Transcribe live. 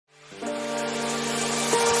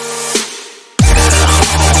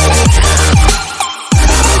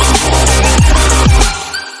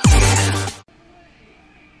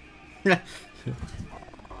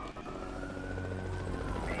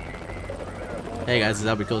Hey guys, it's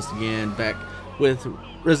Albie Coast again, back with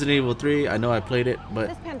Resident Evil 3. I know I played it,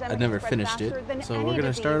 but I never finished it, so we're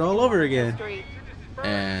gonna start all over again.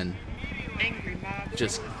 And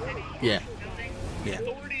just, yeah, yeah.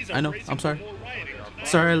 I know, I'm sorry.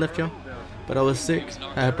 Sorry I left y'all, but I was sick.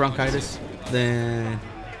 I had bronchitis. Then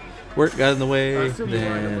work got in the way.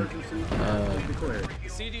 Then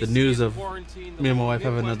the news of me and my wife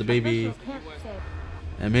having another baby.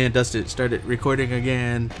 And me and Dustin started recording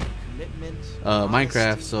again.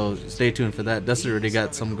 Minecraft, so stay tuned for that. Dustin already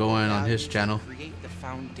got some going on his channel,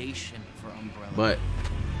 but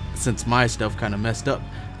since my stuff kind of messed up,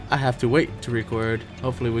 I have to wait to record.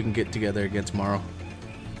 Hopefully we can get together again tomorrow.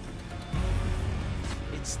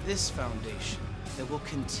 It's this foundation that will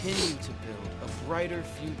continue to build a brighter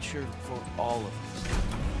future for all of us.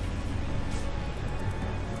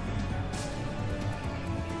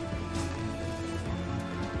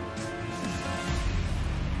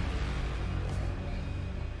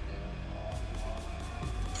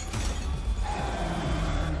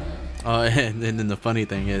 And then the funny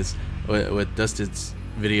thing is, with Dustin's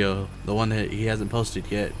video, the one that he hasn't posted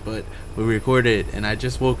yet, but we recorded and I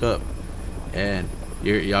just woke up, and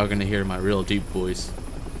y'all gonna hear my real deep voice.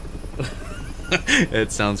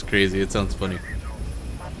 It sounds crazy. It sounds funny.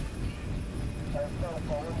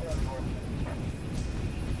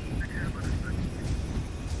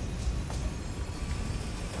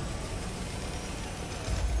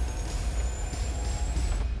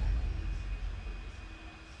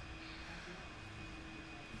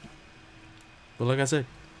 But like I said,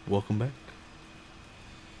 welcome back.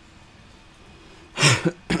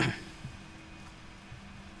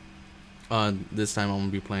 This time I'm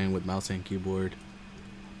gonna be playing with mouse and keyboard.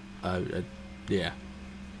 Yeah.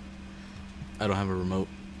 I don't have a remote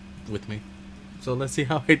with me, so let's see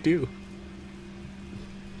how I do.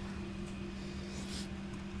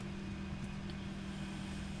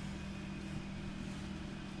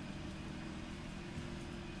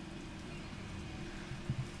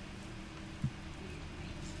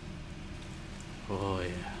 Oh yeah.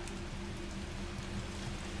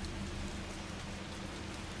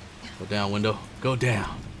 Go down, window. Go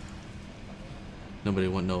down. Nobody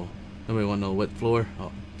want no wet floor.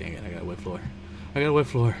 Oh dang it! I got a wet floor. I got a wet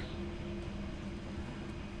floor.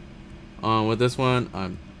 With this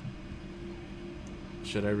one,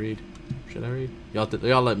 should I read? Should I read?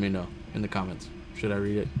 Y'all let me know in the comments. Should I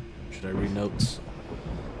read it? Should I read notes?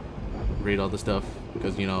 Read all the stuff,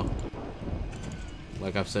 because you know,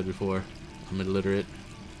 like I've said before, I'm illiterate,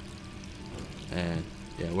 and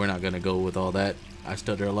yeah, we're not gonna go with all that. I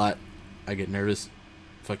stutter a lot. I get nervous.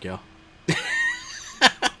 Fuck y'all.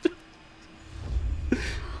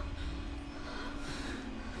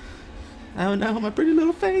 Oh no, my pretty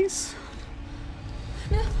little face.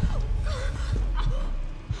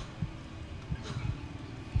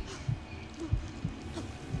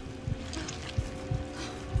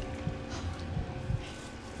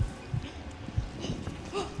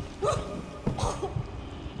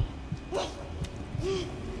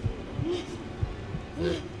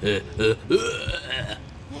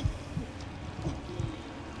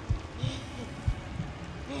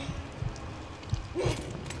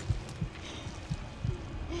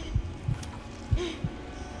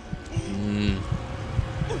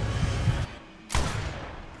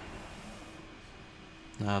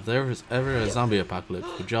 Now, if there was ever a zombie apocalypse,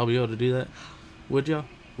 would y'all be able to do that? Would y'all?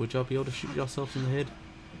 Would y'all be able to shoot yourselves in the head?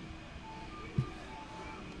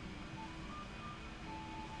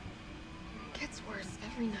 Gets worse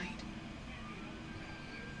every night.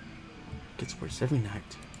 Gets worse every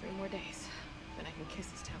night. 3 more days, then I can kiss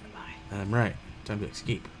this town goodbye. I'm right. Time to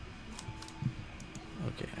escape.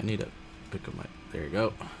 Okay, I need to pick up my... There you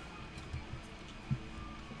go.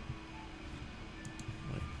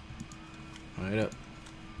 Right up.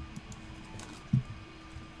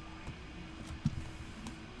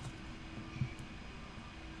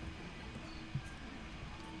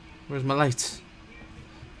 Where's my lights?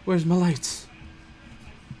 Where's my lights?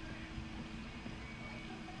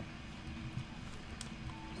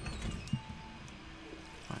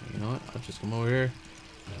 Alright, you know what? I'll just come over here.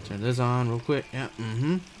 Turn this on real quick. Yeah,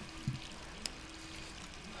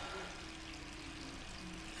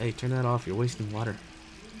 Hey, turn that off. You're wasting water.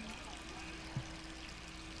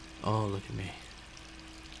 Oh, look at me.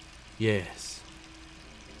 Yes.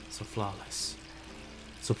 So flawless.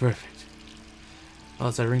 So perfect. Oh,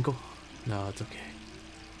 is that a wrinkle? No, it's okay.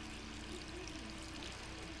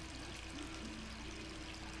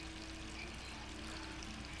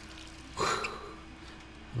 Whew.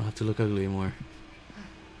 I don't have to look ugly anymore.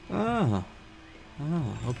 Oh.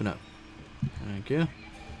 Oh, open up. Thank you.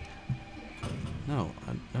 No,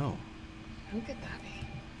 no. Who could that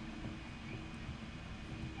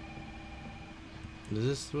be? Is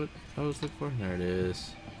this what I was looking for? There it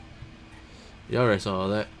is. You already saw all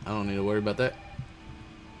that. I don't need to worry about that.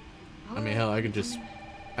 I mean, hell, I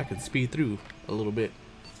can speed through a little bit.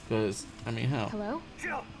 Because, I mean, hell. Hello?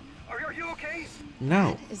 Jill, are you okay?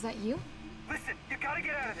 No. Is that you? Listen, you gotta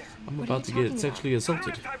get out of there. I'm What are about to you get talking sexually I assaulted.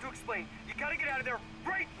 don't have time to explain. You gotta get out of there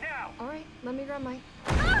right now. All right, let me grab my.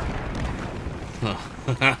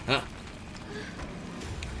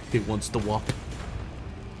 He wants to whop.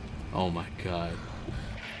 Oh my god.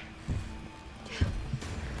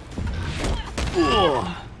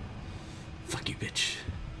 Ugh. Fuck you, bitch.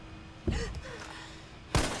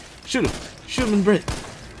 Shoot him. Shoot him in the brain.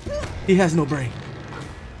 He has no brain.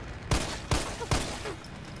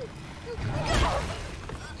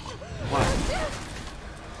 Wow.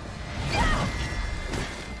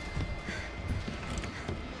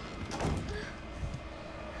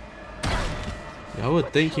 Y'all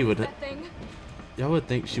would think he would. Y'all would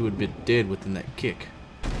think she would be dead within that kick.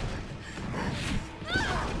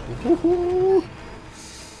 Woohoo!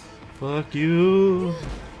 Fuck you.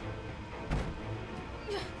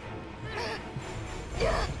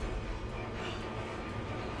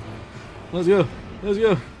 Let's go. Let's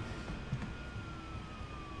go.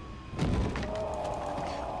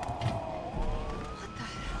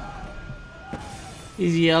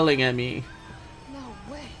 He's yelling at me. No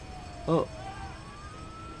way. Oh.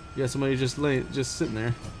 Yeah, somebody just sitting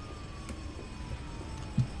there.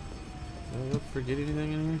 Did I forget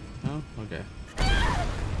anything in here? No? Okay.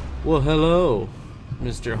 Well, hello,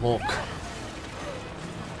 Mr. Hulk.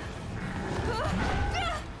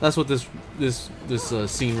 That's what this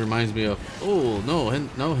scene reminds me of. Oh no,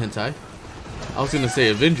 no hentai. I was gonna say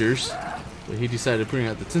Avengers, but he decided to bring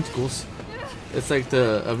out the tentacles. It's like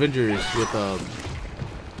the Avengers with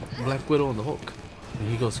Black Widow and the Hulk, and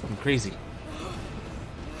he goes crazy.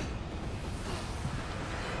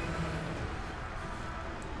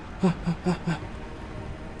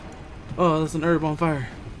 Oh, that's an herb on fire.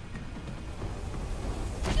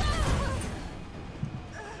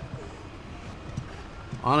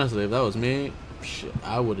 Honestly, if that was me, shit,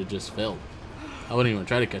 I would have just fell. I wouldn't even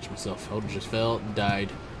try to catch myself. I would have just fell and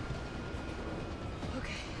died.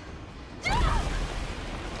 Okay.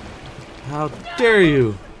 How dare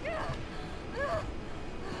you?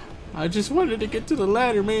 I just wanted to get to the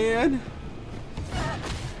ladder, man.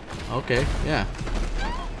 Okay, yeah.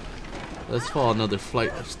 Let's fall another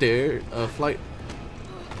flight of stairs. Flight.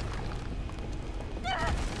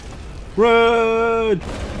 Run!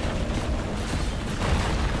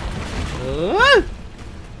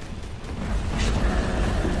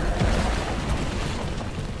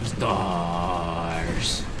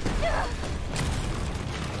 Stars.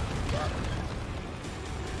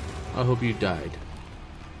 I hope you died.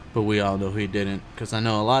 But we all know he didn't, because I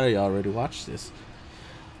know a lot of y'all already watched this.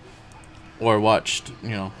 Or watched, you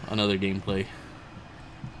know, another gameplay.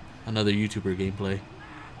 Another YouTuber gameplay.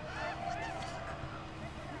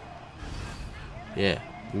 Yeah.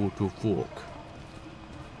 What the fuck?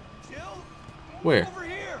 Jill? Where? Over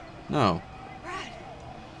here. No. Brad.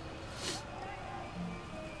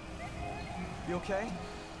 You okay?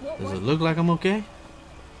 Does it look like I'm okay?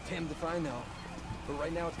 Damned if I know. But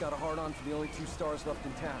right now it's got a hard on for the only two stars left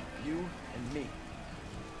in town. You and me.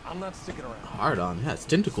 I'm not sticking around. Hard on. Yeah, it's Just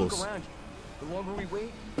tentacles. look around you. The longer we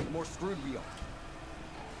wait, the more screwed we are.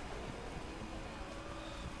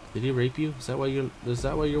 Did he rape you? Is that why you're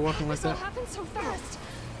walking like This all that? happened so fast.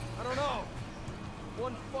 I don't know.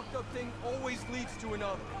 One fucked up thing always leads to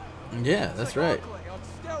another. Yeah, It's that's like right. Oakley on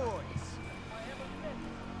steroids.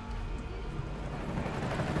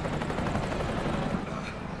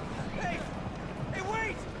 Hey! Hey,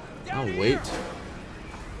 wait! Down Oh, here! wait.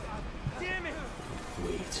 Damn it!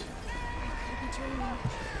 Wait. I could be dreaming. How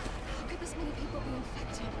could this many people be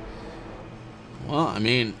infected? Well, I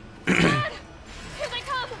mean, Brad! Here they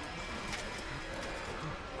come!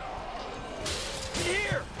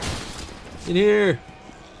 Here! in here.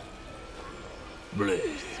 Bleh.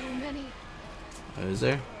 So many. Oh, is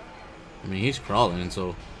there? I mean, he's crawling,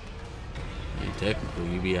 so I mean, technically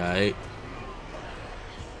you'd be alright.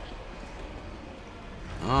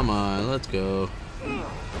 Come on, let's go.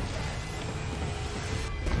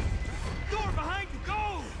 Door behind you,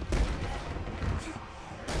 go!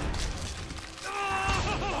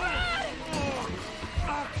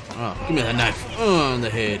 Oh, give me that knife. Oh, on the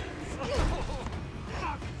head.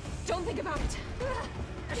 Don't think about it.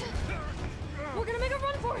 We're gonna make a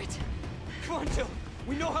run for it. Come on, Jill.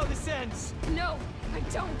 We know how this ends. No, I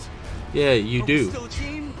don't. Yeah, you Are we do. still a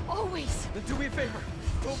team? Always. Then do me a favor.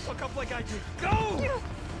 Don't fuck up like I did. Go!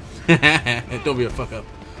 Don't be a fuck up.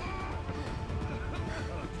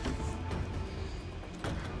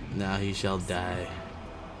 Now he shall die.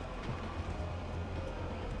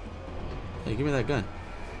 Hey, give me that gun.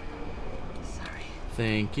 Sorry.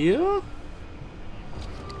 Thank you.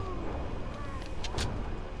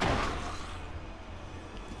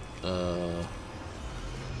 Oh.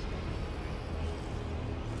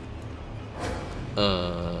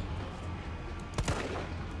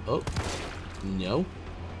 No.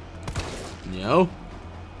 No.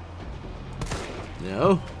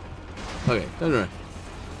 No. Okay, don't run.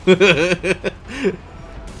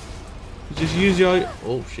 Just use your.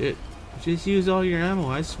 Oh shit. Just use all your ammo.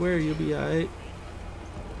 I swear you'll be alright.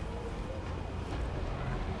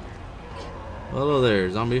 Hello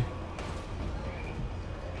there, zombie.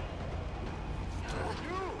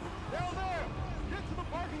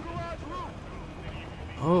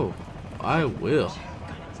 Oh, I will.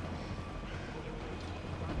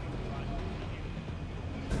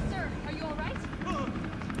 Sir, are you all right?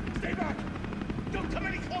 Stay back! Don't come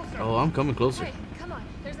any closer! Oh, I'm coming closer. Hey, come on.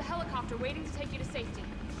 There's a helicopter waiting to take you to safety.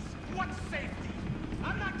 What safety?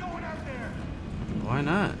 I'm not going out there! Why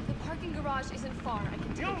not? The parking garage isn't far. I can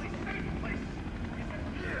The take only you there. safe place is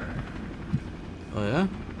in here! Oh yeah?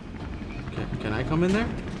 Can I come in there?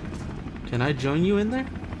 Can I join you in there?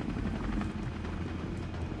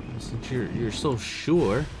 Since you're so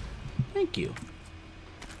sure. Thank you.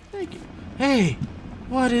 Thank you. Hey!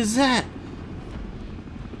 What is that?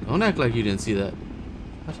 Don't act like you didn't see that.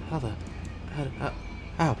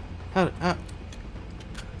 How?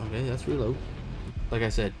 Okay, that's reload. Like I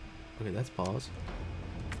said. Okay, that's pause.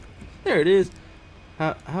 There it is.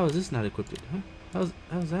 How is this not equipped? Huh?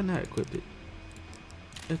 How's that not equipped?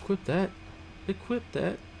 Equip that. Equip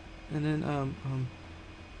that. And then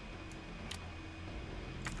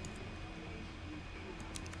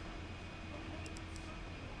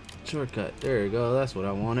shortcut. There you go. That's what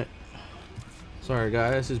I wanted. Sorry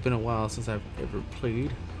guys, it's been a while since I've ever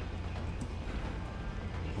played.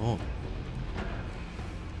 Oh.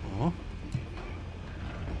 Oh.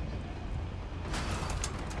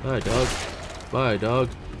 Bye, dog. Bye, dog.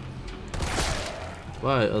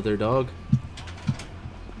 Bye, other dog.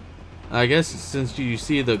 I guess since you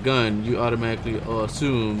see the gun, you automatically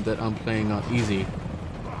assume that I'm playing on easy.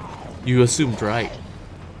 You assumed right.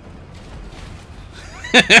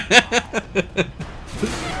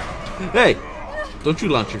 Hey! Don't you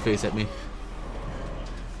launch your face at me.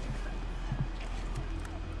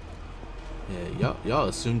 Yeah, y'all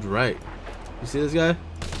assumed right. You see this guy?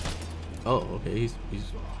 Oh, okay,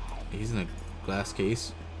 he's in a glass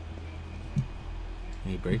case.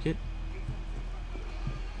 Can you break it?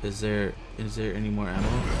 Is there any more ammo?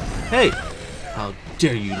 Hey! How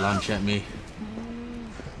dare you launch at me?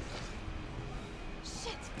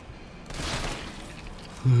 Shit.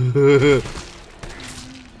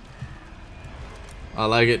 I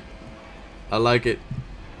like it. I like it.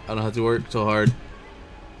 I don't have to work so hard.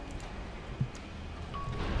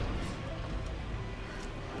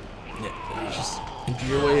 Yeah, just enter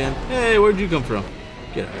your way in. Hey, where'd you come from?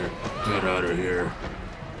 Get out of here. Get out of here.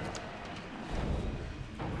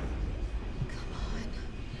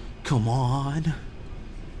 Come on.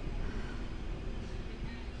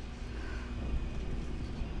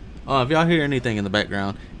 Oh, if y'all hear anything in the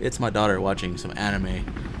background, it's my daughter watching some anime.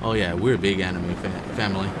 Oh yeah, we're a big anime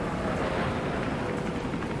family.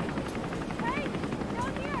 Hey,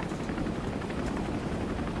 down here.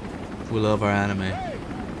 We love our anime.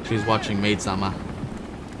 She's watching Maid-sama.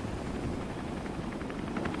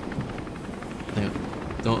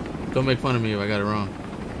 Don't make fun of me if I got it wrong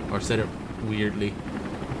or said it weirdly.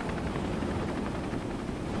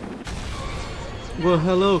 Well,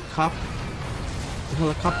 hello, cop.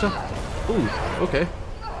 Helicopter? Ooh, okay.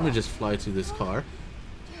 Let me just fly to this car.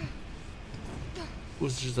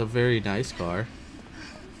 Which is a very nice car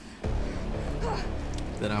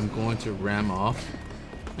that I'm going to ram off.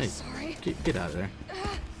 Hey, get out of there.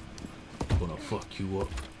 I'm gonna fuck you up.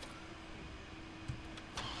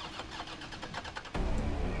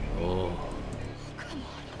 Oh.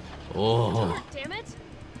 Oh. God damn it.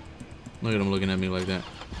 Look at him looking at me like that.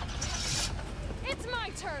 It's my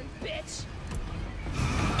turn, bitch.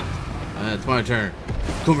 It's my turn.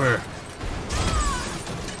 Come here.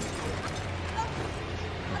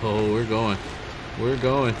 Oh, we're going. We're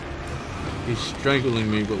going. He's strangling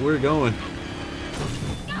me, but we're going.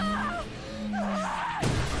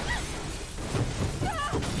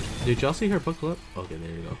 Did y'all see her buckle up? Okay,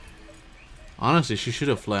 there you go. Honestly, she should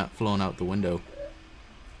have flown out the window.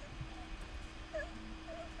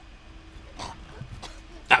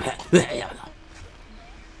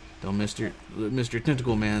 Don't, Mr.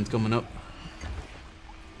 Tentacle Man's coming up.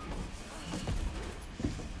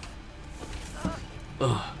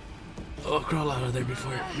 Ugh. Oh, crawl out of there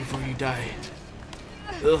before you die.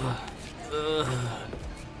 Ugh. Ugh.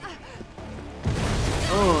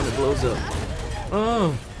 Oh, and it blows up.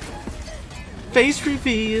 Oh. Face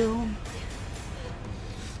reveal.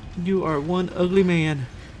 You are one ugly man.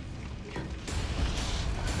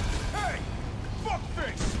 Hey!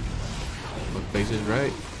 Fuckface! Fuckface is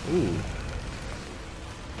right. Ooh.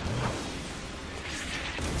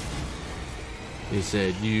 He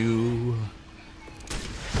said you.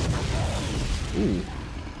 Ooh.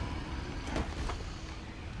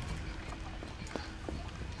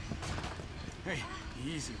 Hey,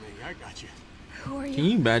 easy, lady. I got you. Who are you? Can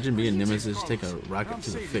you imagine being Nemesis, take a rocket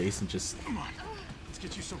to the face and just Come on. Let's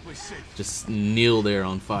get you someplace safe. just kneel there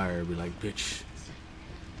on fire, be like, bitch,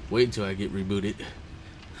 wait until I get rebooted.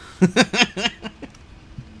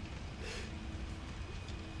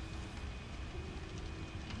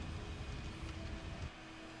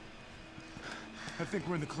 I think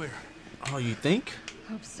we're in the clear. Oh, you think?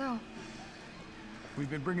 Hope so. We've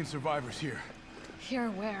been bringing survivors here. Here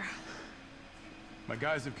where? My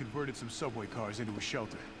guys have converted some subway cars into a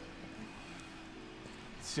shelter.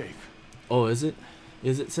 It's safe. Oh, is it?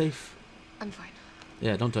 Is it safe? I'm fine.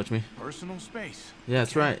 Yeah, don't touch me. Personal space. Yeah,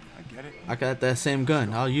 that's right. I get it. I got that same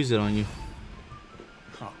gun. I'll use it on you.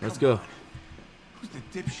 Oh, Let's come go. on. Who's the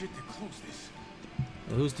dipshit that closed this?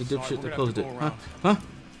 Who's the Sorry, dipshit we're that gonna have closed to it? go Huh? around. Huh?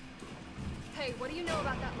 Hey, what do you know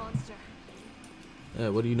about that monster? Yeah,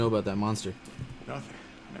 what do you know about that monster? Nothing.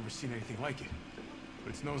 I've never seen anything like it.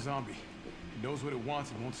 But it's no zombie. It knows what it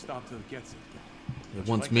wants and won't stop till it gets it. It Don't you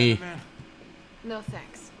wants like me. that, man? No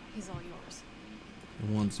thanks. He's all yours. It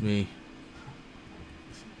wants me.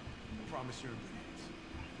 Listen, I promise you're in good hands.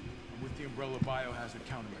 I'm with the Umbrella Biohazard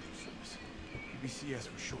Countermeasure Service. UBCS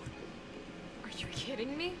for short. Are you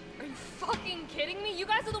kidding me? Are you fucking kidding me? You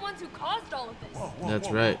guys are the ones who caused all of this. Whoa, whoa, That's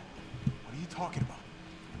whoa, right. whoa. What are you talking about?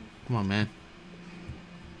 Come on, man.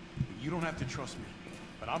 You don't have to trust me,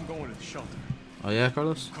 but I'm going to the shelter. Oh yeah,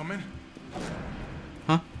 Carlos? Come in?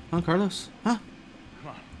 Huh? Huh, Carlos? Huh? Come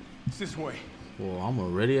on. It's this way. Well, I'm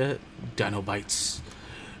already at Dino Bites.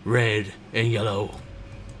 Red and yellow.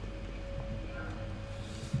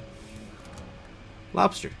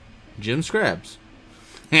 Lobster. Jim's Crabs.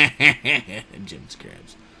 Jim's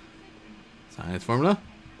Crabs. Science formula.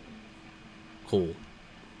 Cool.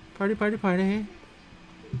 Party, party, party.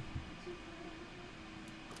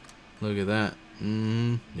 Look at that.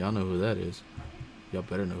 Y'all know who that is. Y'all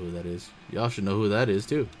better know who that is. Y'all should know who that is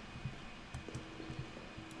too.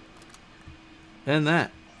 And that.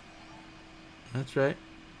 That's right.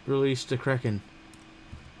 Release the Kraken.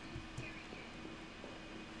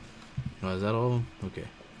 Oh, is that all of them? Okay.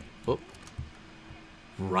 Oh.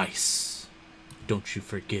 Rice. Don't you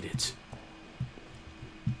forget it.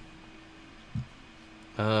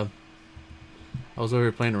 I was over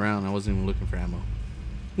here playing around. I wasn't even looking for ammo.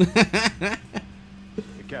 Hey,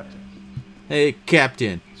 Captain. Hey,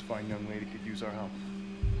 Captain. This fine young lady could use our help.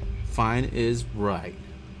 Fine is right.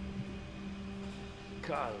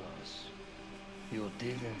 Carlos, you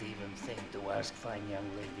didn't even think to ask fine young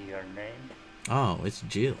lady her name? Oh, it's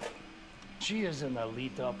Jill. She is an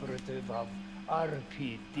elite operative of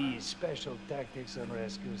RPD, Special Tactics and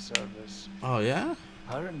Rescue Service. Oh, yeah?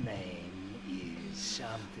 Her name is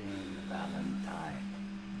something Valentine.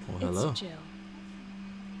 Well, hello. It's Jill.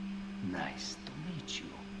 Nice to meet you,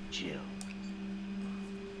 Jill.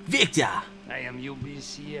 Victor! I am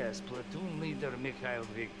UBCS Platoon Leader Mikhail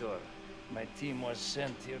Victor. My team was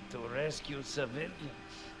sent here to rescue civilians.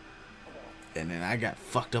 And then I got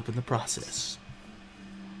fucked up in the process.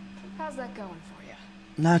 How's that going for you?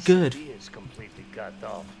 Not good. City is completely cut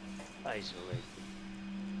off, isolated.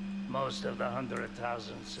 Most of the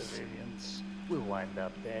 100,000 civilians will wind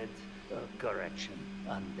up dead. Correction,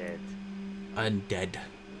 undead. Undead.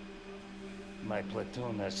 My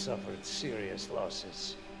platoon has suffered serious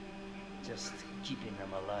losses. Just keeping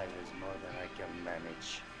them alive is more than I can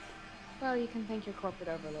manage. Well, you can thank your corporate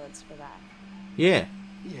overlords for that. Yeah.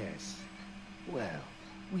 Yes. Well,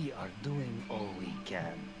 we are doing all we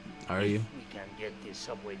can. Are you? If we can get this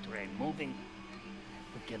subway train moving,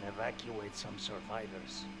 we can evacuate some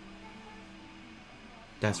survivors.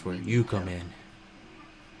 That's where you come in.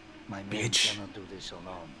 My men Bitch. cannot do this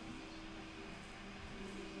alone.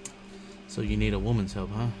 So you need a woman's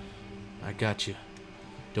help, huh? I got you.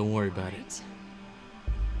 Don't worry about it. Right.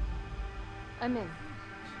 I'm in.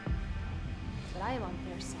 But I am on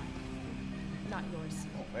their side, not yours.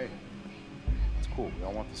 Oh, hey. It's cool. We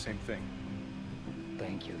all want the same thing.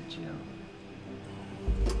 Thank you, Jill.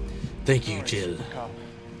 Thank you, All right, Jill. Super Cop.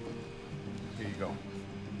 Here you go.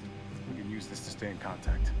 We can use this to stay in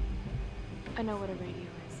contact. I know what a radio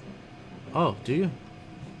is. Oh, do you?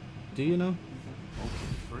 Do you know?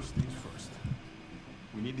 Okay, first things first.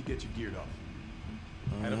 We need to get you geared up.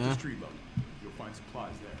 Head up the street level. You'll find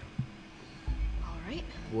supplies there. All right.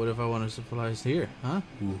 What if I wanted supplies here, huh?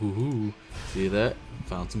 Ooh, see that?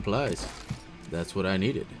 Found some supplies. That's what I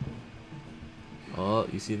needed. Oh,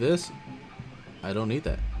 you see this? I don't need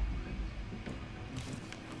that.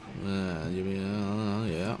 Yeah.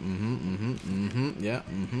 Yeah.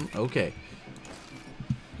 Okay.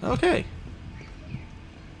 Okay.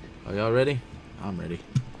 Are y'all ready? I'm ready.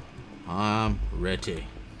 I'm ready.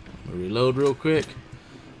 I'm gonna reload real quick.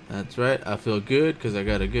 That's right. I feel good because I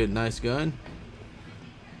got a good, nice gun.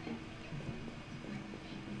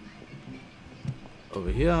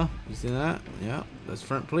 Over here. You see that? Yeah. That's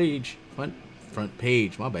front page. Front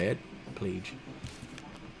page. My bad. Page.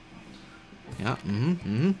 Yeah.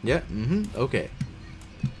 Yeah. Okay.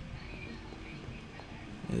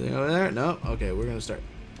 Anything over there? No. Okay. We're gonna start.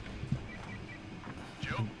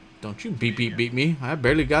 Don't you beat me. I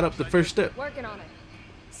barely got up the first step. Working on it.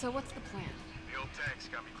 So what's the plan? The old tanks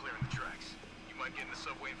got me clearing the tracks. You might get the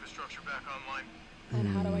subway infrastructure back online.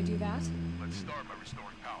 And how do I do that? Let's start by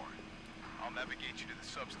restoring power. I'll navigate you to the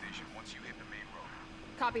substation once you hit the main road.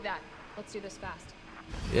 Copy that. Let's do this fast.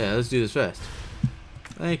 Yeah, let's do this fast.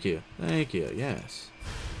 Thank you. Thank you. Yes.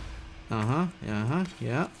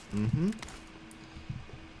 Yeah.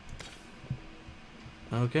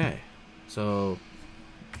 Okay. So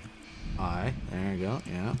there you go.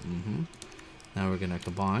 Yeah. Now we're gonna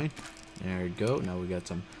combine. There we go. Now we got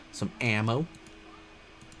some ammo.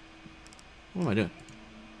 What am I doing?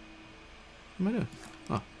 What am I doing?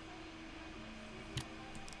 Oh.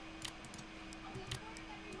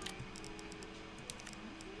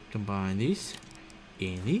 Combine these.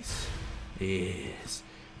 In these. Yes.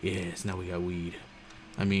 Yes. Now we got weed.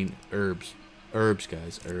 I mean herbs. Herbs,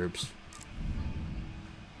 guys. Herbs.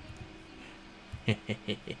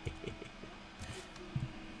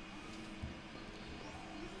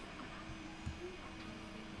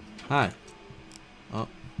 Hi. Oh,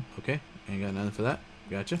 okay. Ain't got nothing for that.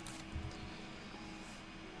 Gotcha.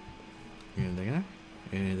 Anything there?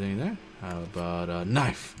 Anything there? How about a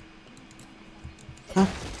knife? Huh?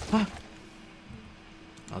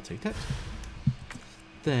 I'll take that.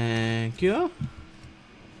 Thank you.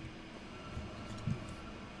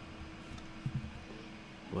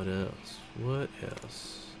 What else? What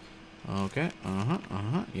else? Okay.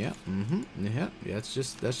 Yeah. Yeah. That's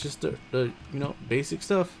just the you know, basic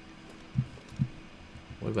stuff.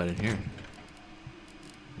 What about in here?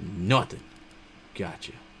 Nothing.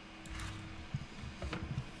 Gotcha.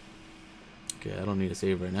 Okay, I don't need a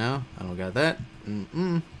save right now. I don't got that.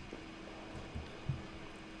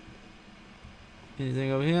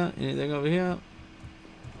 Anything over here? Anything over here?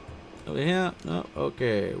 Over here? No.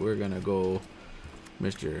 Okay, we're gonna go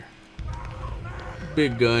Mr.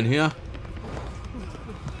 Big Gun here.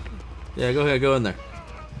 Yeah, go ahead, go in there.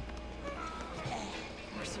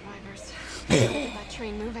 More survivors. Get that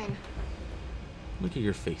train moving. Look at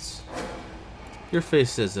your face. Your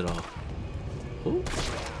face says it all. Ooh.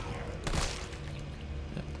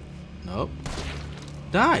 Yeah. Nope.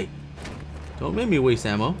 Die! Don't make me waste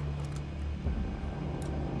ammo.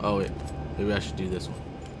 Oh wait, maybe I should do this one.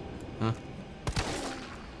 Huh?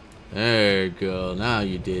 There you go. Now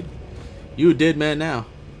you did. You did, man, now.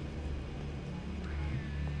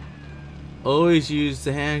 Always use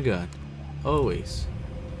the handgun. Always.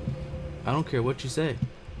 I don't care what you say.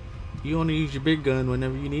 You only use your big gun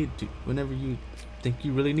whenever you need to. Whenever you think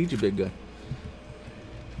you really need your big gun.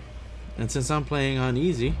 And since I'm playing on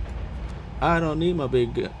easy, I don't need my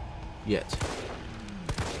big gun yet.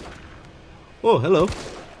 Oh, hello.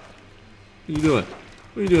 What are you doing?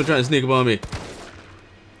 What are you doing trying to sneak up on me?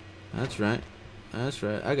 That's right. That's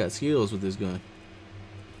right. I got skills with this gun.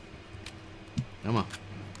 Come on.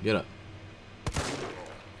 Get up.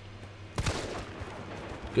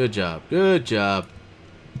 Good job. Good job.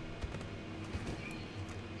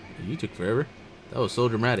 You took forever. That was so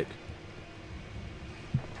dramatic.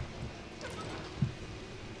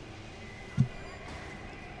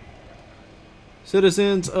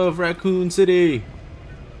 Citizens of Raccoon City,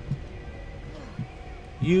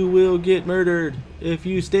 you will get murdered if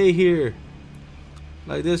you stay here.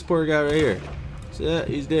 Like this poor guy right here. See that?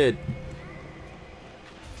 He's dead.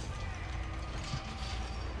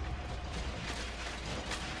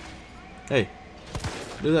 Hey,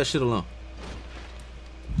 leave that shit alone.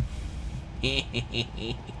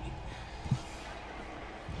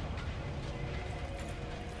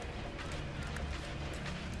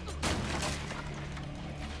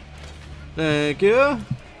 Thank you.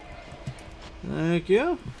 Thank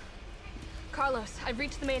you. Carlos, I've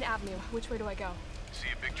reached the main avenue. Which way do I go? See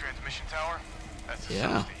a big transmission tower? That's the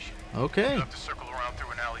Yeah. substation. Okay. You have to circle around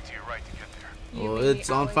through an alley to your right to get there. Well, it's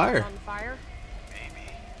on fire. Maybe.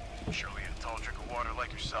 Surely a tall drink of water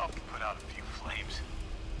like yourself can put out a few flames.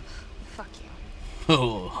 Fuck you.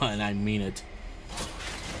 Oh, and I mean it.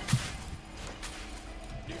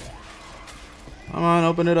 Come on,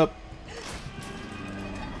 open it up.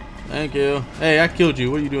 Thank you. Hey, I killed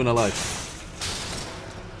you. What are you doing alive?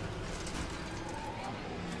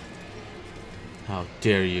 How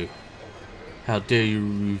dare you? How dare you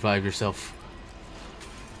revive yourself?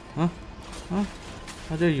 Huh? Huh?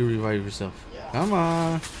 How dare you revive yourself? Come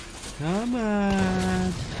on. Come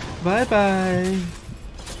on. Bye-bye.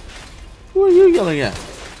 Who are you yelling at?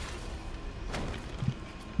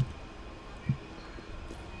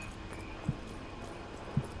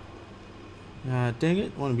 Ah, dang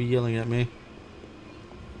it. Want to be yelling at me.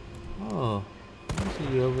 Oh. I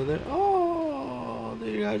see you over there. Oh,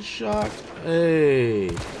 they got shocked. Hey.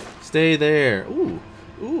 Stay there. Ooh.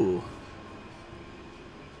 Ooh.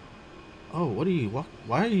 Oh, what are you?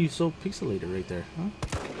 Why are you so pixelated right there? Huh?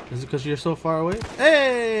 Is it because you're so far away?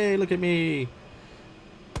 Hey, look at me.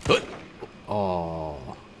 Oh.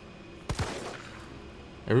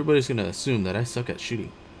 Everybody's gonna assume that I suck at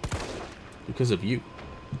shooting because of you.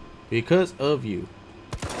 Because of you.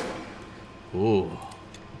 Oh.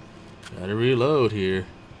 Gotta reload here.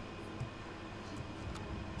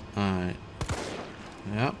 Alright.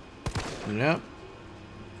 Yep. Yep.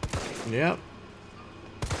 Yep.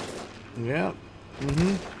 Yep.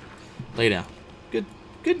 Lay down.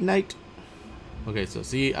 Good night. Okay, so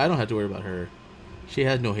see, I don't have to worry about her. She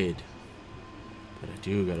has no head. But I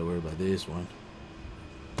do gotta worry about this one.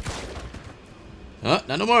 Oh,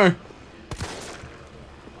 not no more.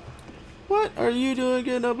 What are you doing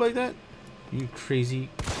getting up like that? You crazy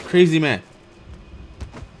man.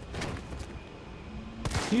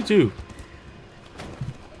 You too.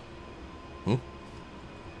 Oh.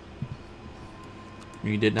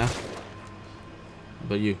 You did now? How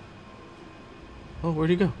about you? Oh,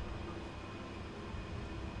 where'd he go?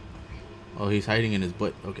 Oh, he's hiding in his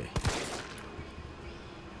butt. Okay.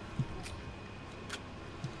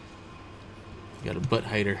 Got a butt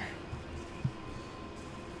hider.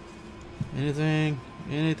 Anything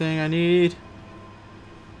I need?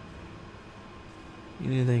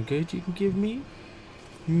 Anything good you can give me?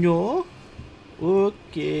 No?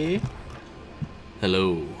 Okay.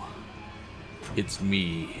 Hello. It's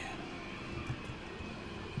me.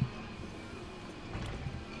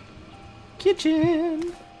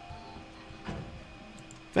 Kitchen.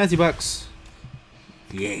 Fancy bucks.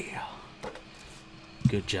 Yeah.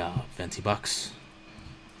 Good job, Fancy bucks.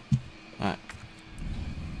 Alright.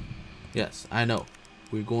 Yes, I know.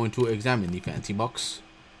 We're going to examine the fancy box.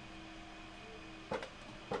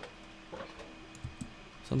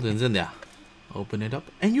 Something's in there. Open it up,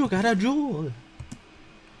 and you got a jewel.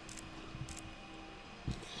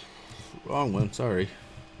 Wrong one, sorry.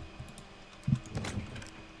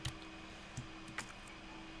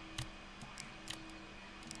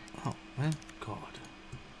 Oh, my God.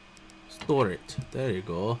 Store it. There you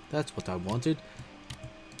go. That's what I wanted.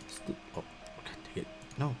 Oh, God, take it.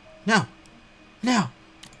 No. No. No.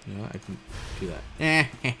 You know, I can do that.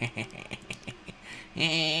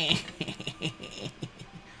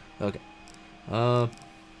 Okay. Am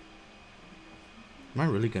I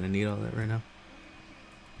really gonna need all that right now?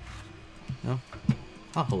 No?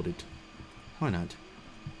 I'll hold it. Why not?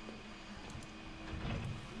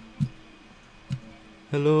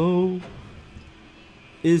 Hello?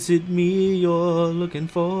 Is it me you're looking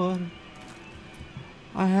for?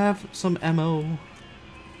 I have some ammo.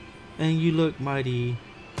 And you look mighty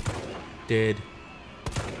dead.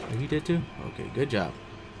 Are you dead too? Okay, good job.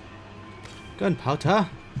 Gunpowder.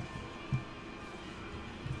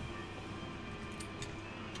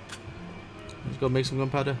 Let's go make some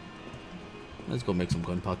gunpowder. Let's go make some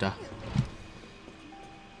gunpowder.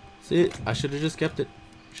 See, I should have just kept it.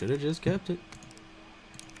 Should have just kept it.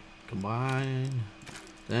 Combine.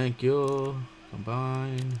 Thank you.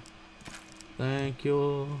 Combine. Thank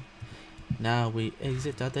you. Now we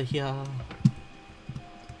exit out of here.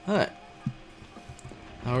 Alright.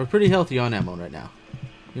 Now we're pretty healthy on ammo right now.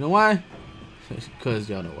 You know why? Because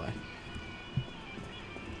y'all know why.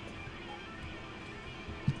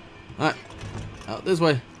 Alright. Out this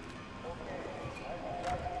way.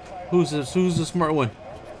 Who's the smart one?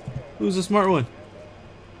 Who's the smart one?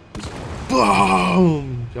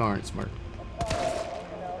 Boom! Y'all aren't smart.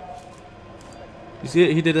 You see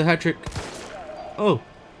it? He did a hat trick. Oh.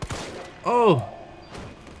 Oh.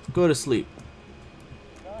 Go to sleep.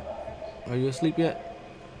 Are you asleep yet?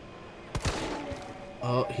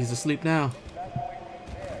 Oh, he's asleep now.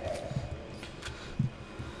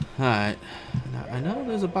 Alright. Now, I know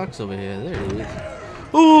there's a box over here. There it is.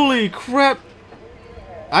 Holy crap!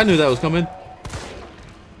 I knew that was coming.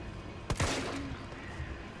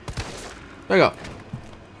 Back up.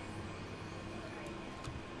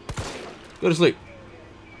 Go to sleep.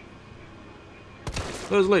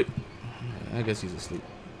 Go to sleep. I guess he's asleep.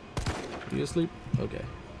 You asleep? Okay.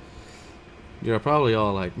 You're probably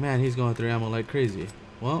all like, man, he's going through ammo like crazy.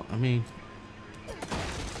 Well, I mean,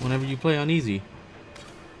 whenever you play on easy,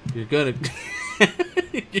 you're gonna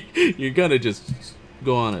you're gonna just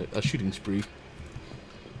go on a shooting spree.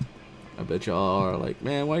 I bet y'all are like,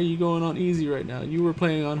 man, why are you going on easy right now? You were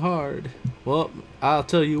playing on hard. Well, I'll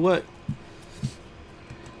tell you what.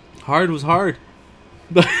 Hard was hard.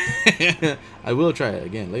 But I will try it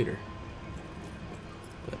again later.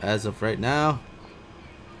 But as of right now,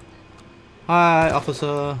 hi,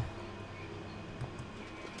 officer.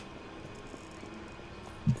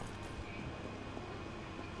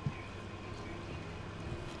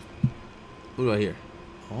 What do I hear?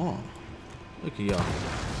 Oh, look at y'all.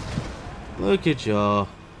 Look at y'all.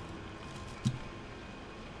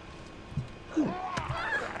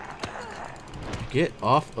 Get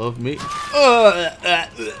off of me.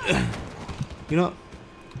 You know,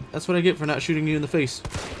 that's what I get for not shooting you in the face.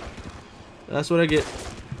 That's what I get.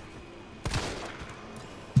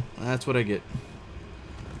 That's what I get.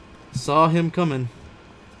 Saw him coming.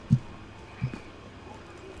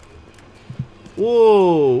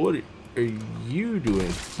 Whoa, what are you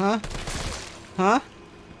doing? Huh? Huh?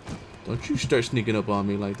 Don't you start sneaking up on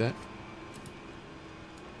me like that.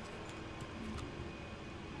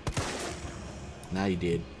 Now you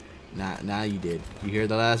did. Now you did. You hear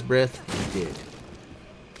the last breath? You did.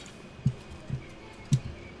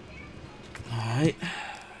 Alright.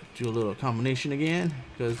 Do a little combination again,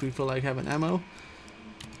 because we feel like having ammo.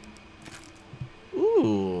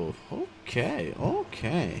 Ooh, okay,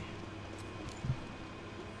 okay.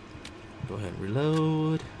 Go ahead and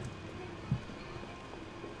reload.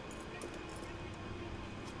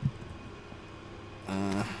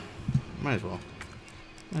 Might as well.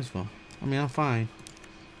 Might as well. I mean, I'm fine.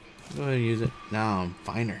 Go ahead and use it. Now I'm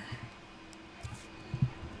finer.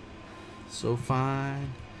 So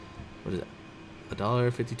fine. What is that?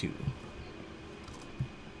 $1.52.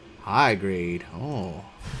 High grade. Oh.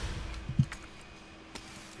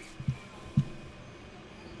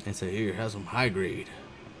 And said, here, have some high grade.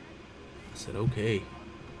 I said, okay.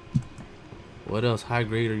 What else high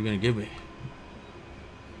grade are you gonna give me?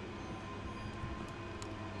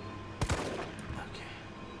 Okay.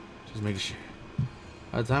 Just making sure.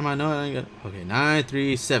 By the time I know it, I ain't got. Okay,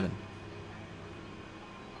 937.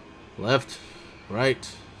 Left,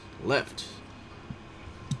 right, left.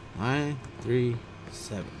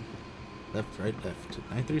 937. Left, right, left.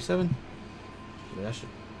 937? Maybe I should.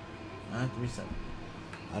 937.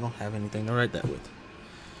 I don't have anything to write that with.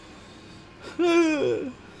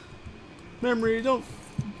 Memory, don't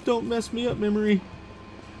mess me up, memory.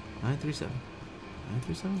 937.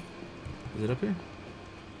 937? Is it up here?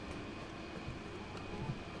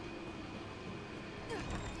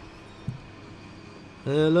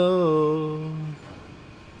 Hello.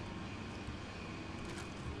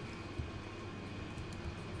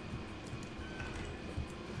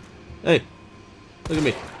 Hey, look at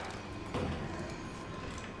me.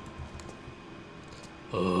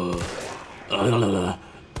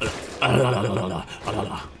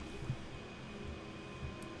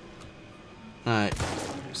 Alright,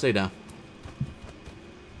 stay down.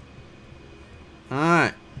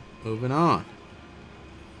 Alright, moving on.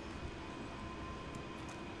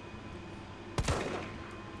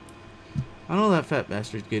 I know that fat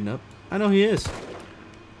bastard's getting up. I know he is.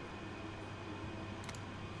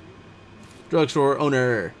 Drugstore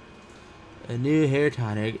owner. A new hair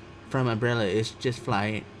tonic from Umbrella is just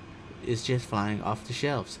flying off the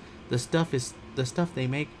shelves. The stuff they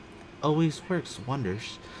make always works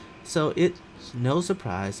wonders. So it's no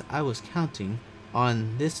surprise I was counting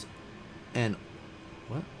on this and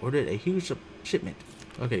what? Ordered a huge shipment.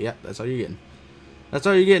 Okay, yeah, that's all you're getting. That's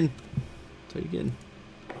all you're getting. That's all you're getting.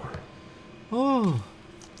 Oh,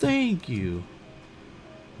 thank you.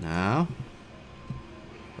 Now,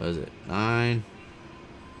 what is it? 9.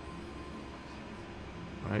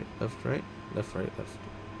 Right, left, right, left, right, left.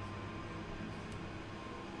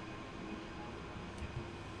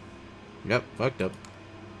 Yep, fucked up.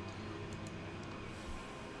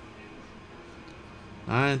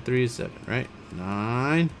 937, right?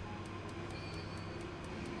 9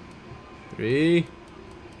 3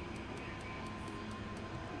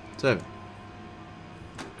 7.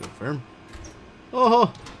 Confirm.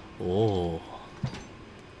 Oh, oh.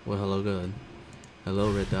 Well, hello, gun.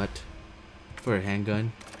 Hello, red dot. For a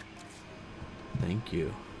handgun. Thank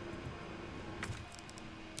you.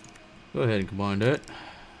 Go ahead and combine that.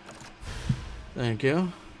 Thank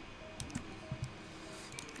you.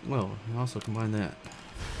 Well, also combine that.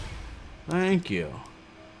 Thank you.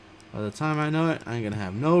 By the time I know it, I ain't gonna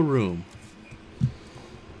have no room.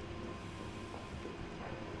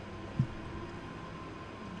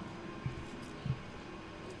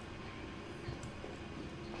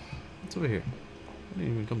 What's over here? I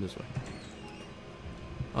didn't even come this way.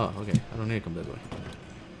 Oh, okay. I don't need to come that way.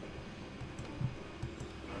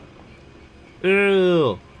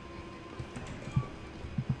 Ew!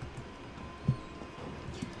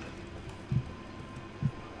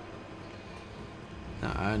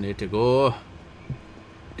 Now I need to go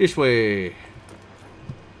this way.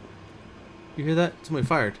 You hear that? Somebody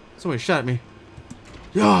fired. Somebody shot at me.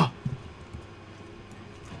 Yeah!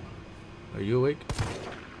 Are you awake?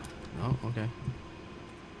 No? Okay.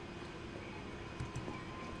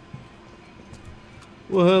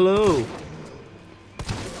 Well, hello.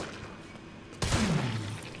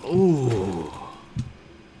 Oh.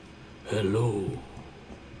 Hello.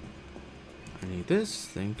 I need this.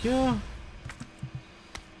 Thank you.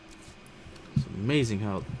 It's amazing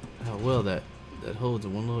how well that holds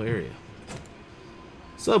in one little area.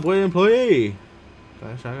 Subway employee.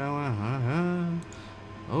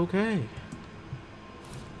 Okay.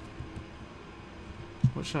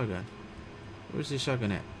 What shotgun? Where's the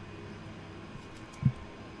shotgun at?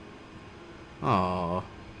 Aww.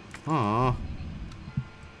 Aww.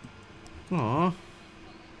 Aww.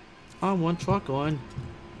 I want shotgun.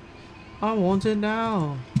 I want it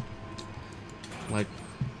now. Like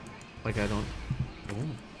I don't.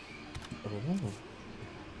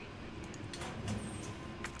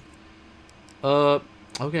 Oh.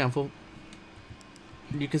 Okay, I'm full.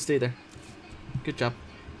 You can stay there. Good job.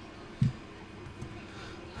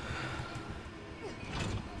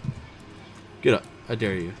 Get up. I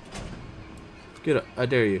dare you. Get up. I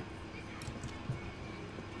dare you.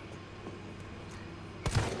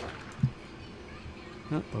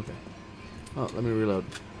 Oh, okay. Oh, let me reload.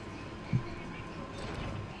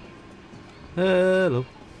 Hello.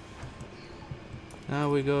 Now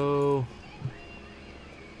we go.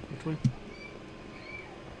 Which way?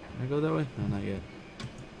 Can I go that way? No, not yet.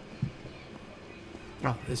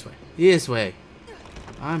 Oh, this way. This way.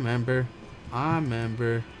 I remember. I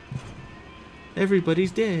remember.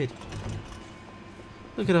 Everybody's dead.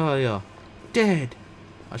 Look at all y'all. Dead.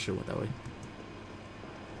 I should have went that way.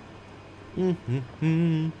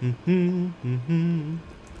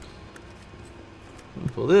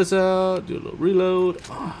 Pull this out. Do a little reload.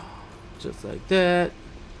 Oh, just like that.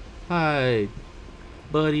 Hi,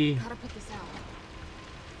 buddy. Gotta put this out.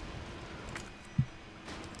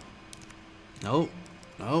 Nope.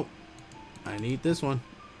 Nope. I need this one.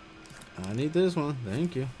 I need this one.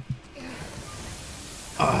 Thank you.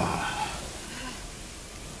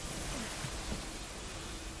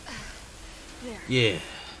 There. Yeah,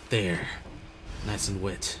 there. Nice and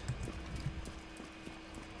wet.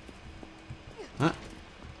 Huh?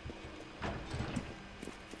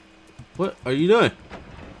 What are you doing?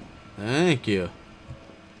 Thank you.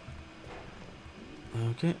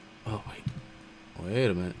 Okay. Oh, wait. Wait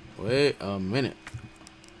a minute. Wait a minute.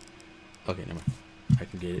 Okay, never mind. I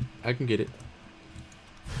can get it. I can get it.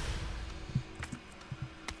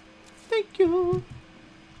 Thank you.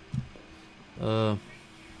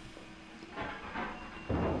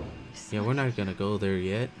 Yeah, we're not gonna go there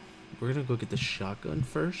yet. We're gonna go get the shotgun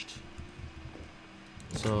first.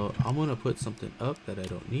 So I'm gonna put something up that I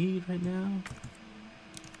don't need right now.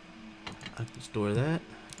 I can store that.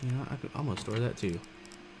 You know, I'm gonna store that too. You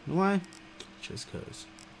know why? Just cause.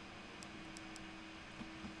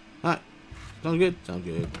 Alright. Sounds good? Sounds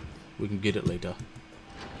good. We can get it later.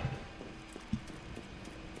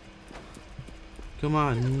 Come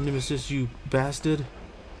on, Nemesis, you bastard.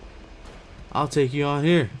 I'll take you on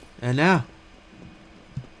here. And now.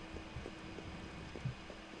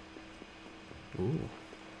 Ooh.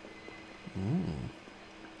 Ooh.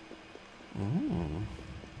 Ooh.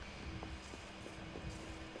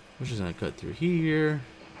 We're just gonna cut through here.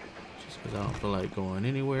 Just because I don't feel like going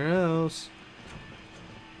anywhere else.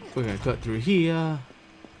 We're gonna cut through here.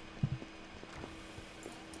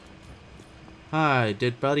 Hi,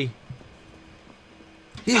 dead buddy.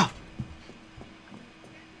 Yeah.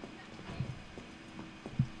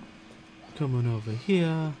 Coming over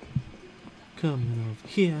here. Coming over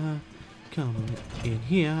here. Coming in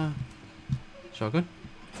here. Shotgun.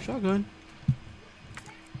 Shotgun.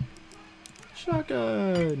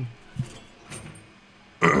 Shotgun.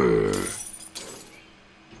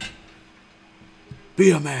 Be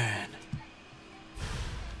a man.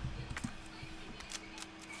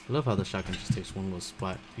 I love how the shotgun just takes one little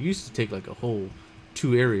spot. It used to take like a whole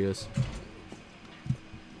 2 areas.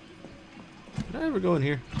 Did I ever go in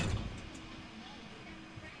here?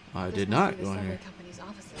 I did not go in here.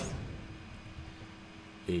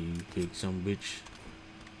 Hey, you big son of a bitch.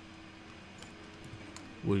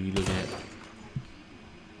 What are you looking at?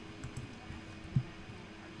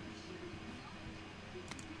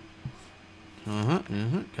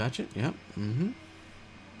 Gotcha. Yep.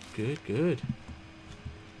 Good.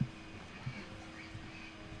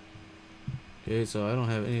 Okay, so I don't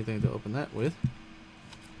have anything to open that with.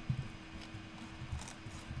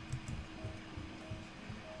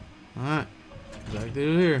 Alright. Back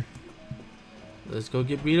through here. Let's go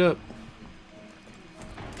get beat up.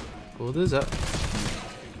 Pull this up.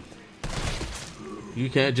 You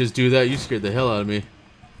can't just do that. You scared the hell out of me.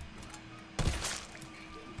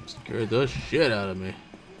 Scared the shit out of me.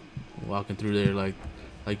 Walking through there like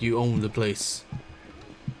you own the place.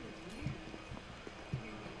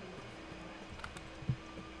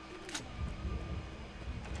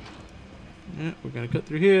 Yeah, we're gonna cut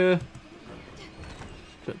through here.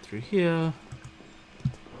 Cut through here.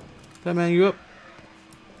 Batman, you up?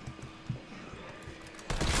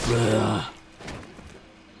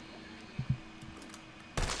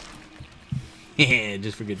 Yeah,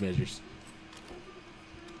 just for good measures.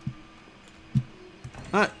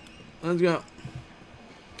 Alright, let's go.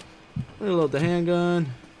 Reload the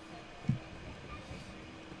handgun.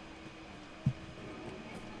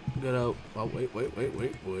 Get out. Oh, wait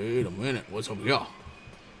a minute. What's over here?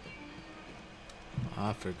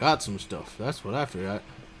 I forgot some stuff. That's what I forgot.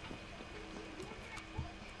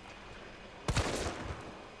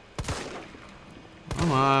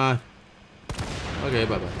 Come on. Okay,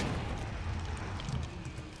 bye-bye.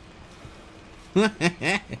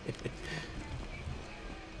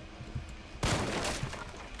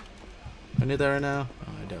 I need that right now?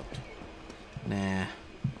 Oh, I don't. Nah.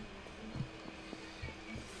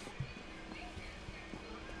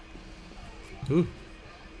 Ooh.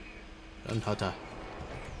 Gunpowder.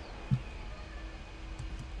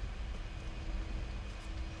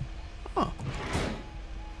 Oh.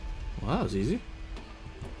 Well, that was easy.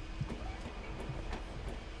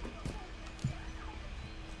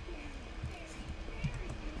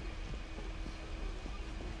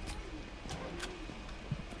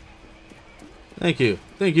 Thank you.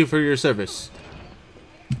 Thank you for your service.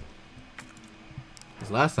 'Cause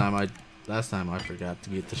last time I forgot to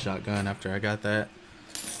get the shotgun after I got that.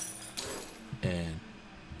 And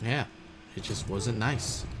yeah, it just wasn't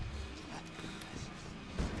nice.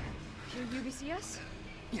 Your UBCS?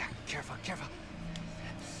 Yeah, careful.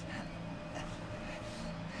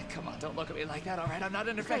 Come on, don't look at me like that, alright? I'm not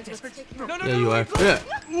infected. No, Yeah, you are. Yeah.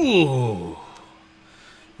 Ooh.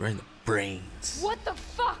 Right in the brains. What the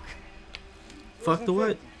fuck? Fuck the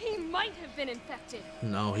what? He might have been infected.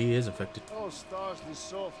 No, he is infected. Oh, stars, this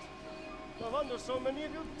soft. No wonder so many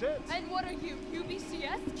of you dead. And what are you,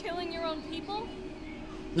 UBCS? Killing your own people?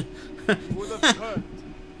 Would have turned.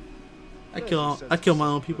 I kill my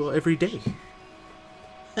own people every day.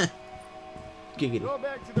 Giggity. Go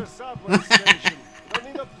back to the subway station. Don't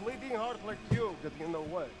need a bleeding heart like you getting in the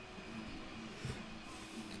way.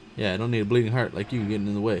 Yeah, I don't need a bleeding heart like you getting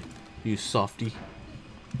in the way. You softy.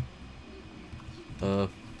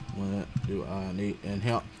 What do I need in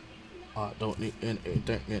here? I don't need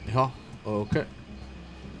anything in here. Okay.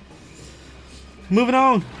 Moving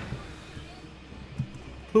on.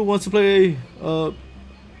 Who wants to play,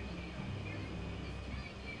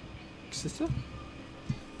 Sister?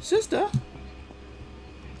 Sister?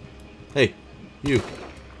 Hey, you.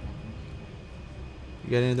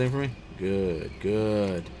 You got anything for me? Good.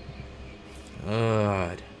 Good.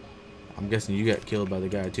 I'm guessing you got killed by the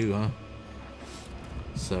guy too, huh?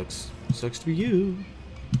 Sucks. Sucks to be you.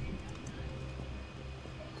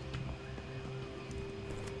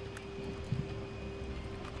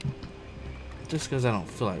 Just because I don't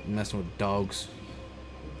feel like messing with dogs.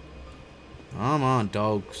 Come on,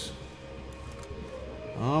 dogs.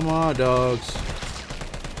 Come on, dogs.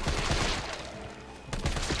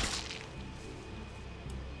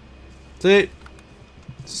 See?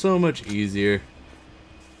 So much easier.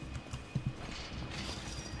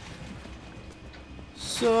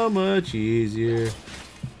 So much easier.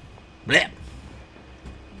 Blech.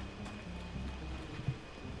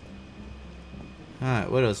 Alright,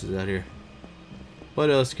 what else is out here? What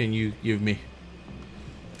else can you give me?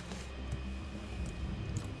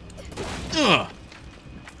 Ugh!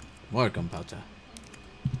 More gunpowder.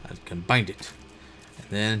 I combined it.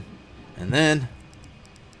 And then.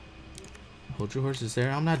 Hold your horses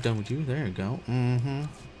there. I'm not done with you. There you go. Mm-hmm.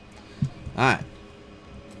 Alright.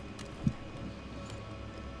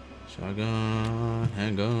 Shotgun,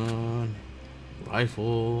 handgun,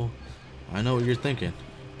 rifle. I know what you're thinking.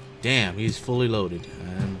 Damn, he's fully loaded.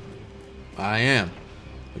 And I am.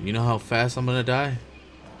 But you know how fast I'm gonna die?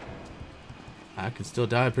 I can still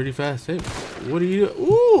die pretty fast. Hey, what are you doing?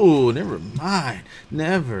 Ooh, never mind.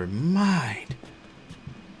 Never mind.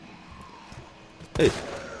 Hey.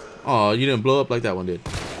 Oh, you didn't blow up like that one did.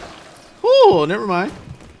 Oh, never mind.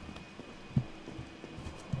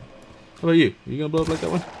 How about you? You gonna blow up like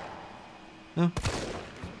that one? No?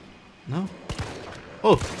 No?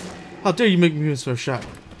 Oh! How dare you make me miss first shot? How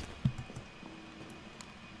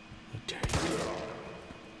dare you?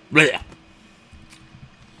 Blah.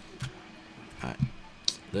 Alright.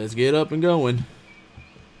 Let's get up and going.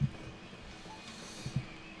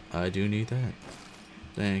 I do need that.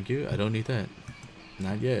 Thank you. I don't need that.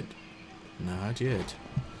 Not yet. Not yet.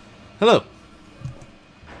 Hello!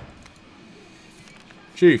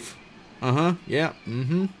 Chief. Uh-huh. Yeah.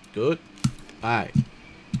 Mm-hmm. Good. Alright.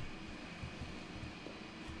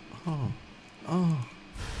 Oh. Oh.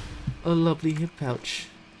 A lovely hip pouch.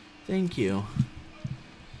 Thank you.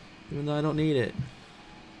 Even though I don't need it.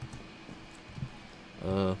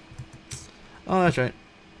 Oh, that's right.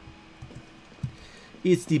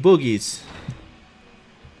 It's the boogies.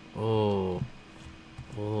 Oh.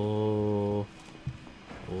 Oh.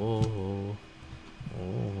 Oh.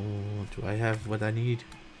 Oh. Do I have what I need?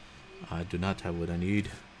 I do not have what I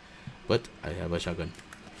need. But I have a shotgun.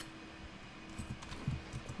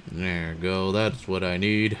 There we go. That's what I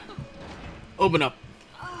need. Open up.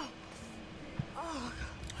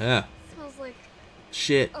 Yeah. Smells like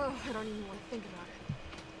shit. Oh, I don't even want to think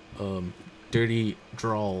about it. Dirty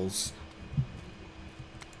drawls.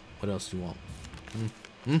 What else do you want?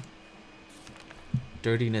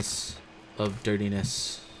 Dirtiness of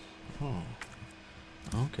dirtiness. Oh.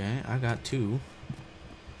 Okay, I got 2.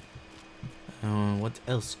 What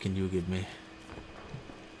else can you give me?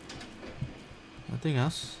 Nothing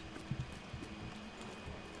else.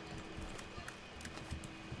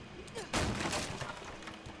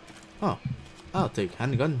 Oh, I'll take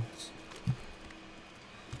handguns.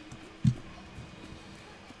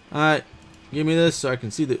 Alright, give me this so I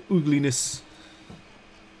can see the ugliness.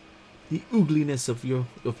 The ugliness of your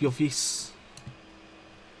face.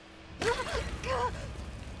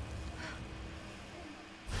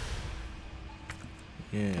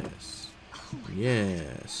 Yes.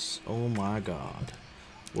 Yes. Oh my god.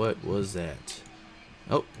 What was that?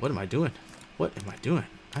 Oh, what am I doing? What am I doing?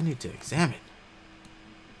 I need to examine.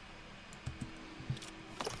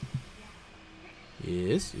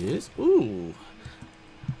 Yes, yes. Ooh.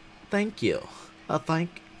 Thank you.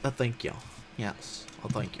 Thank you. Yes.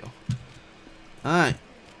 Thank you. Alright.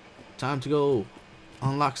 Time to go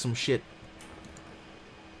unlock some shit.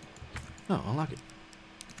 Oh, unlock it.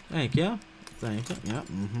 Thank you. Thank you. Yeah.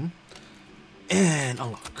 And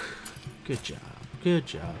unlock. Good job. Good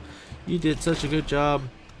job. You did such a good job.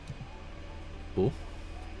 Oh.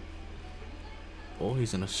 Oh,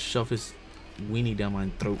 he's gonna shove his weenie down my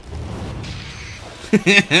throat.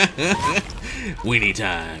 Weenie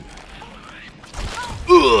time.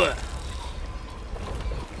 Ugh.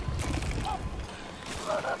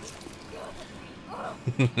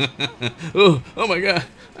 Oh my god.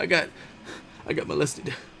 I got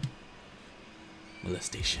molested.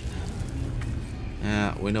 Molestation.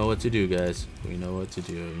 Yeah, we know what to do, guys. We know what to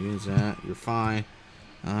do. Use that. You're fine.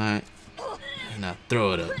 Alright. Now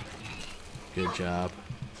throw it up. Good job.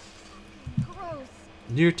 Gross.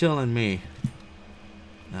 You're telling me.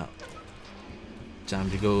 Now,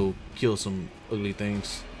 time to go kill some ugly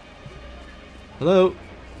things. Hello?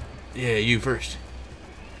 Yeah, you first.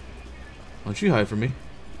 Don't you hide from me.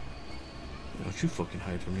 Don't you fucking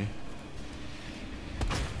hide from me.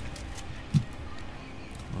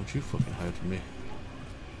 Don't you fucking hide from me.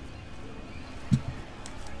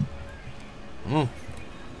 Come on.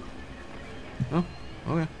 Oh,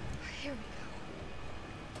 okay. Here we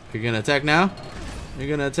go. You're gonna attack now? You're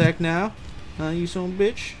gonna attack now? Huh, you son of a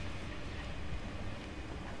bitch?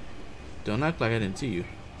 Don't act like I didn't see you.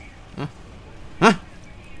 Huh? Huh?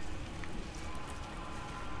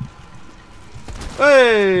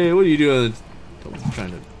 Hey, what are you doing? Don't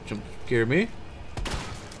trying to jump scare me.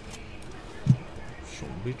 Son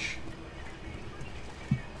of a bitch.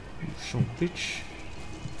 You son of a bitch.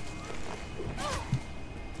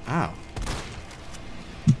 Ow.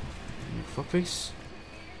 You fuckface.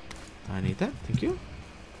 I need that, thank you.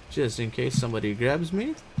 Just in case somebody grabs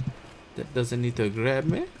me that doesn't need to grab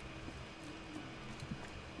me.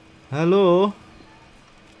 Hello?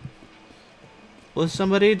 Was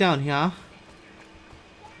somebody down here?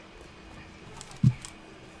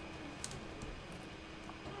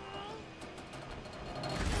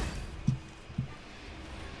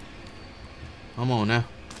 Come on now.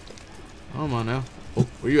 Come on now. Oh,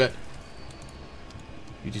 where you at?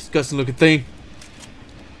 You disgusting looking thing.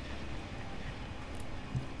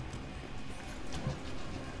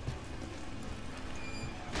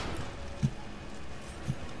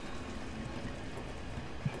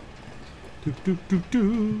 Do, do, do,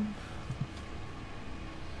 do.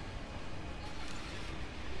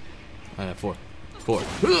 I have 4. 4.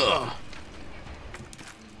 Ugh.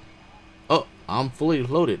 Oh, I'm fully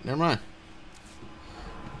loaded. Never mind.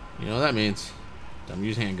 You know what that means. Time to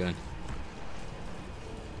use handgun.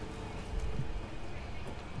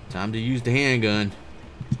 Time to use the handgun.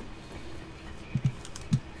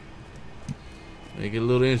 Make it a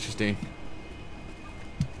little interesting.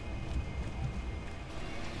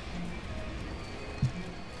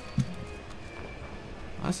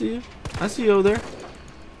 I see you. I see you over there.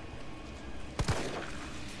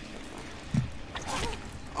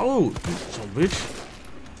 Oh, you son of a bitch.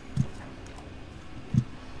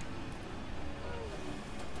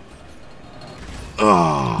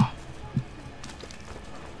 Ah.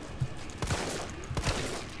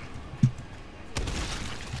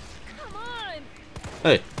 Come on.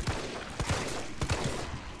 Hey.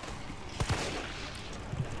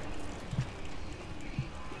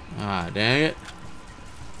 Ah, dang it.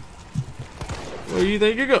 Where do you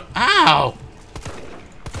think you're going? Ow!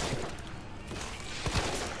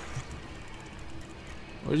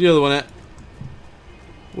 Where's the other one at?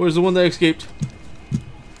 Where's the one that escaped?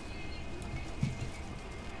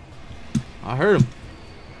 I heard him.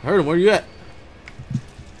 I heard him. Where you at?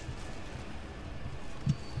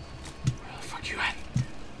 Where the fuck you at?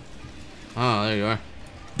 Oh, there you are.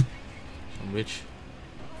 Some bitch.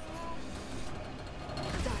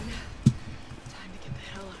 Time to get the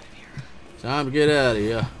hell out of here. Time to get out of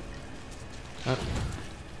here.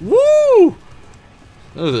 Woo!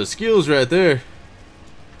 Those are skills right there.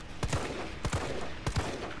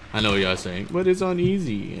 I know what y'all saying, but it's on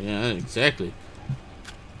easy. Yeah, exactly.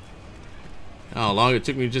 How long it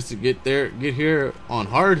took me just to get here on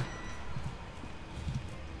hard?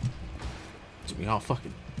 Took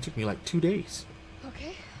me like 2 days.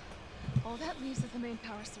 Okay. All that leaves is the main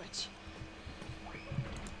power switch.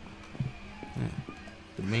 Yeah,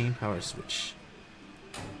 the main power switch.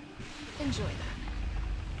 Enjoy that.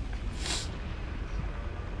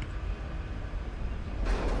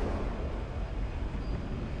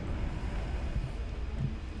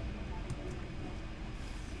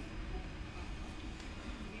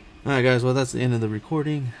 Alright guys, well that's the end of the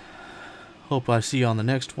recording. Hope I see you on the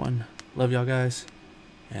next one. Love y'all guys.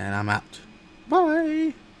 And I'm out.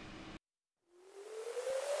 Bye!